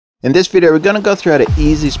In this video, we're going to go through how to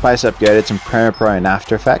easily spice up your edits in Premiere Pro and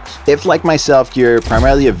After Effects. If, like myself, you're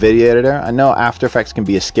primarily a video editor, I know After Effects can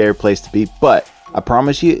be a scary place to be, but I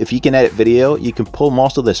promise you, if you can edit video, you can pull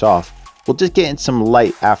most of this off. We'll just get in some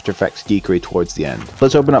light After Effects geekery towards the end.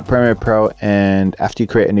 Let's open up Premiere Pro, and after you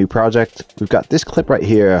create a new project, we've got this clip right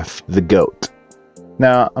here of the goat.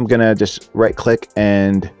 Now, I'm going to just right click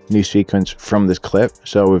and new sequence from this clip.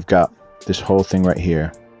 So we've got this whole thing right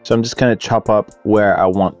here. So I'm just going to chop up where I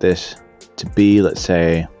want this to be, let's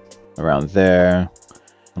say around there.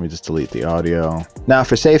 Let me just delete the audio. Now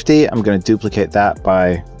for safety, I'm going to duplicate that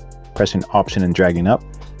by pressing Option and dragging up.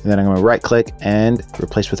 And then I'm going to right click and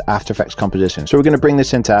replace with After Effects composition. So we're going to bring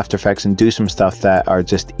this into After Effects and do some stuff that are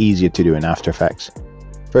just easier to do in After Effects.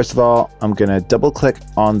 First of all, I'm going to double click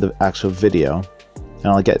on the actual video and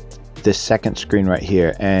I'll get this second screen right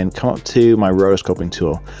here and come up to my rotoscoping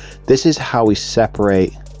tool. This is how we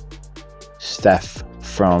separate stuff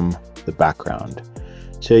from the background.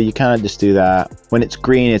 So you kind of just do that. When it's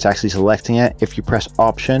green, it's actually selecting it. If you press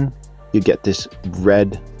Option, you get this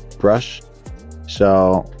red brush.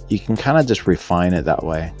 So you can kind of just refine it that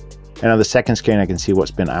way. And on the second screen, I can see what's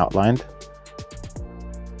been outlined.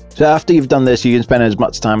 So after you've done this, you can spend as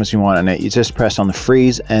much time as you want on it. You just press on the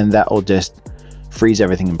freeze and that will just freeze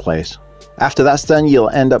everything in place. After that's done, you'll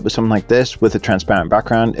end up with something like this with a transparent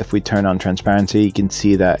background. If we turn on transparency, you can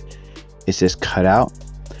see that it's just cut out.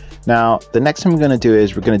 Now, the next thing we're going to do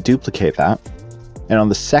is we're going to duplicate that. And on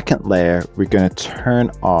the second layer, we're going to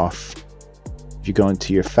turn off, if you go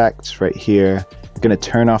into your effects right here, we're going to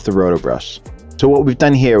turn off the roto brush. So what we've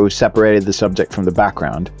done here, we've separated the subject from the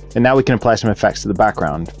background. And now we can apply some effects to the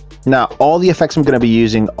background. Now, all the effects I'm going to be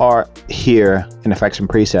using are here in Effects and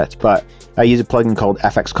Presets, but I use a plugin called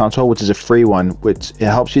FX Console, which is a free one, which it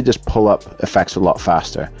helps you just pull up effects a lot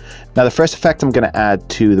faster. Now, the first effect I'm going to add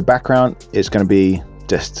to the background is going to be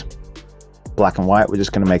just black and white. We're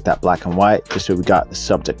just going to make that black and white just so we got the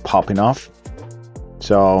subject popping off.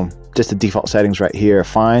 So just the default settings right here are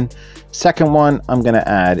fine. Second one I'm going to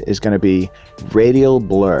add is going to be radial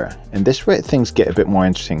blur. And this is where things get a bit more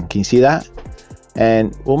interesting. Can you see that?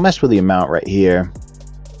 And we'll mess with the amount right here.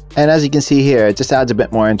 And as you can see here, it just adds a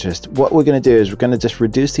bit more interest. What we're going to do is we're going to just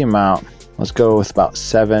reduce the amount. Let's go with about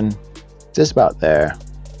 7, just about there.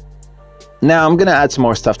 Now I'm going to add some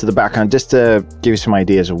more stuff to the background just to give you some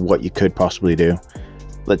ideas of what you could possibly do.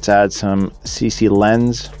 Let's add some CC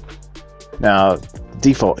lens. Now,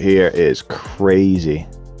 default here is crazy,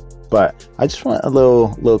 but I just want a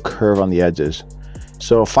little curve on the edges.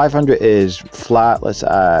 So 500 is flat. Let's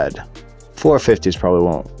add 450 is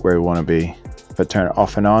probably where we want to be. If I turn it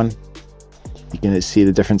off and on, you can see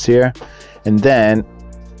the difference here. And then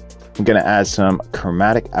I'm going to add some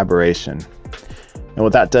chromatic aberration. And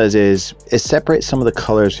what that does is it separates some of the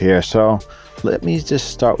colors here. So let me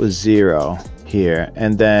just start with 0 here.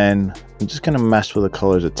 And then I'm just going to mess with the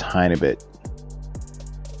colors a tiny bit.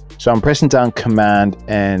 So I'm pressing down Command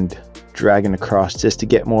and dragging across just to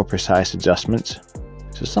get more precise adjustments.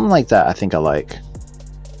 So something like that I think I like.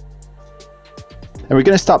 And we're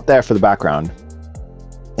going to stop there for the background.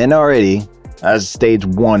 And already, as stage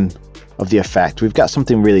 1 of the effect, we've got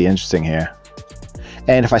something really interesting here.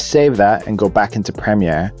 And if I save that and go back into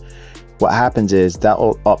Premiere, what happens is that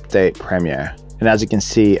will update Premiere. And as you can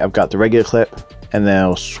see, I've got the regular clip and then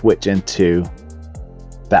it'll switch into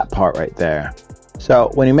that part right there. So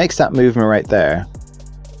when he makes that movement right there,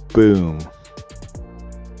 boom.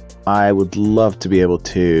 I would love to be able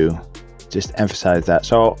to just emphasize that.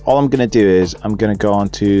 So all I'm going to do is I'm going to go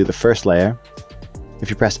onto the first layer. If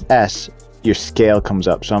you press S, your scale comes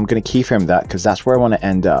up. So I'm going to keyframe that because that's where I want to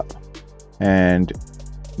end up. And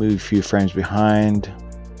move a few frames behind,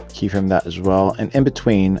 keyframe that as well. And in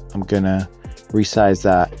between, I'm going to resize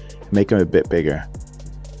that, make them a bit bigger,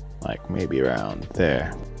 like maybe around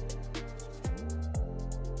there.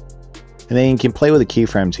 And then you can play with the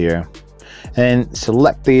keyframes here and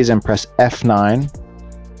select these and press F9.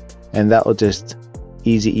 And that will just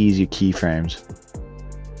ease your keyframes.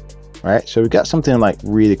 Right, so we got something like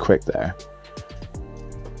really quick there.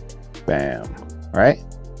 Bam, right?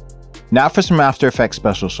 Now for some After Effects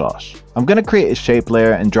special sauce. I'm going to create a shape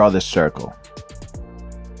layer and draw this circle.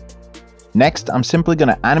 Next, I'm simply going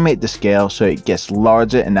to animate the scale so it gets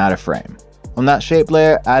larger and out of frame. On that shape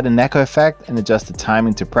layer, add an echo effect and adjust the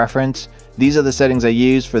timing to preference. These are the settings I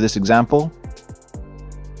use for this example.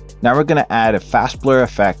 Now we're going to add a fast blur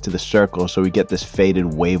effect to the circle so we get this faded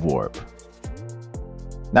wave warp.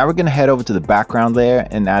 Now we're going to head over to the background layer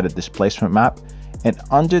and add a displacement map. And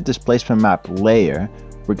under displacement map layer,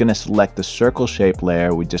 we're going to select the circle shape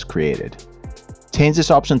layer we just created. Change this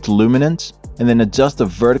option to luminance and then adjust the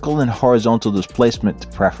vertical and horizontal displacement to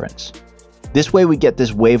preference. This way we get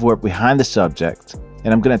this wave warp behind the subject,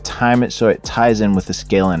 and I'm going to time it so it ties in with the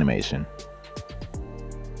scale animation.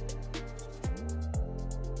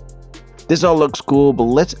 This all looks cool, but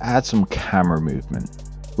let's add some camera movement.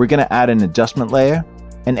 We're going to add an adjustment layer,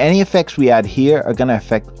 and any effects we add here are going to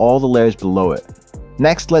affect all the layers below it.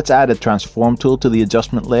 Next, let's add a transform tool to the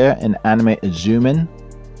adjustment layer and animate a zoom in.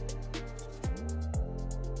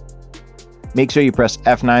 Make sure you press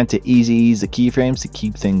F9 to easy ease the keyframes to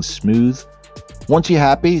keep things smooth. Once you're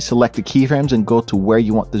happy, select the keyframes and go to where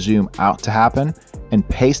you want the zoom out to happen and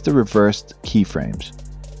paste the reversed keyframes.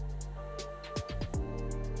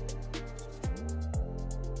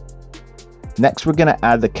 Next, we're going to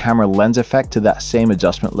add the camera lens effect to that same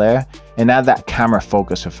adjustment layer and add that camera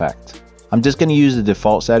focus effect. I'm just going to use the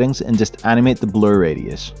default settings and just animate the blur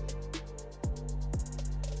radius.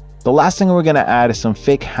 The last thing we're going to add is some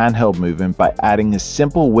fake handheld movement by adding a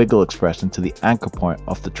simple wiggle expression to the anchor point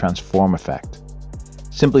of the transform effect.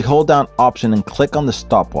 Simply hold down Option and click on the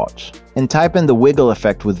stopwatch, and type in the wiggle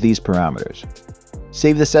effect with these parameters.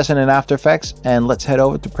 Save the session in After Effects, and let's head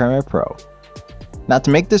over to Premiere Pro. Now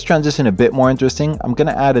to make this transition a bit more interesting, I'm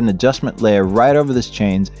going to add an adjustment layer right over this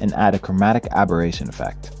change and add a chromatic aberration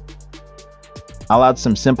effect. I'll add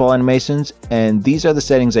some simple animations, and these are the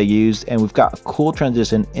settings I used, and we've got a cool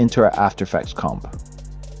transition into our After Effects comp.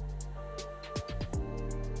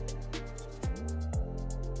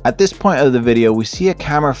 At this point of the video, we see a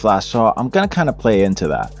camera flash, so I'm going to kind of play into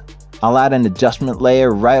that. I'll add an adjustment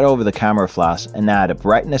layer right over the camera flash and add a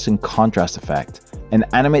brightness and contrast effect, and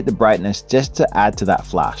animate the brightness just to add to that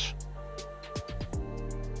flash.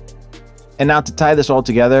 And now to tie this all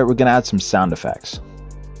together, we're going to add some sound effects.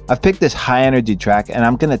 I've picked this high energy track and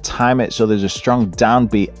I'm going to time it so there's a strong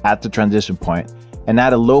downbeat at the transition point, and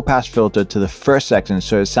add a low pass filter to the first section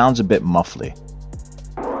so it sounds a bit muffly.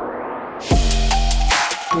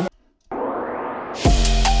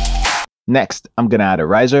 Next, I'm going to add a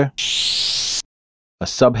riser, a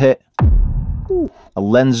sub hit, a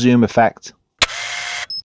lens zoom effect,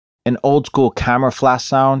 an old school camera flash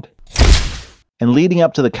sound, and leading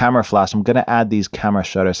up to the camera flash, I'm going to add these camera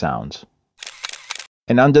shutter sounds.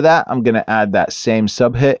 And under that, I'm going to add that same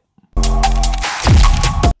sub hit.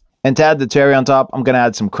 And to add the cherry on top, I'm going to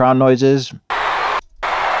add some crown noises.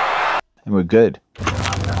 And we're good.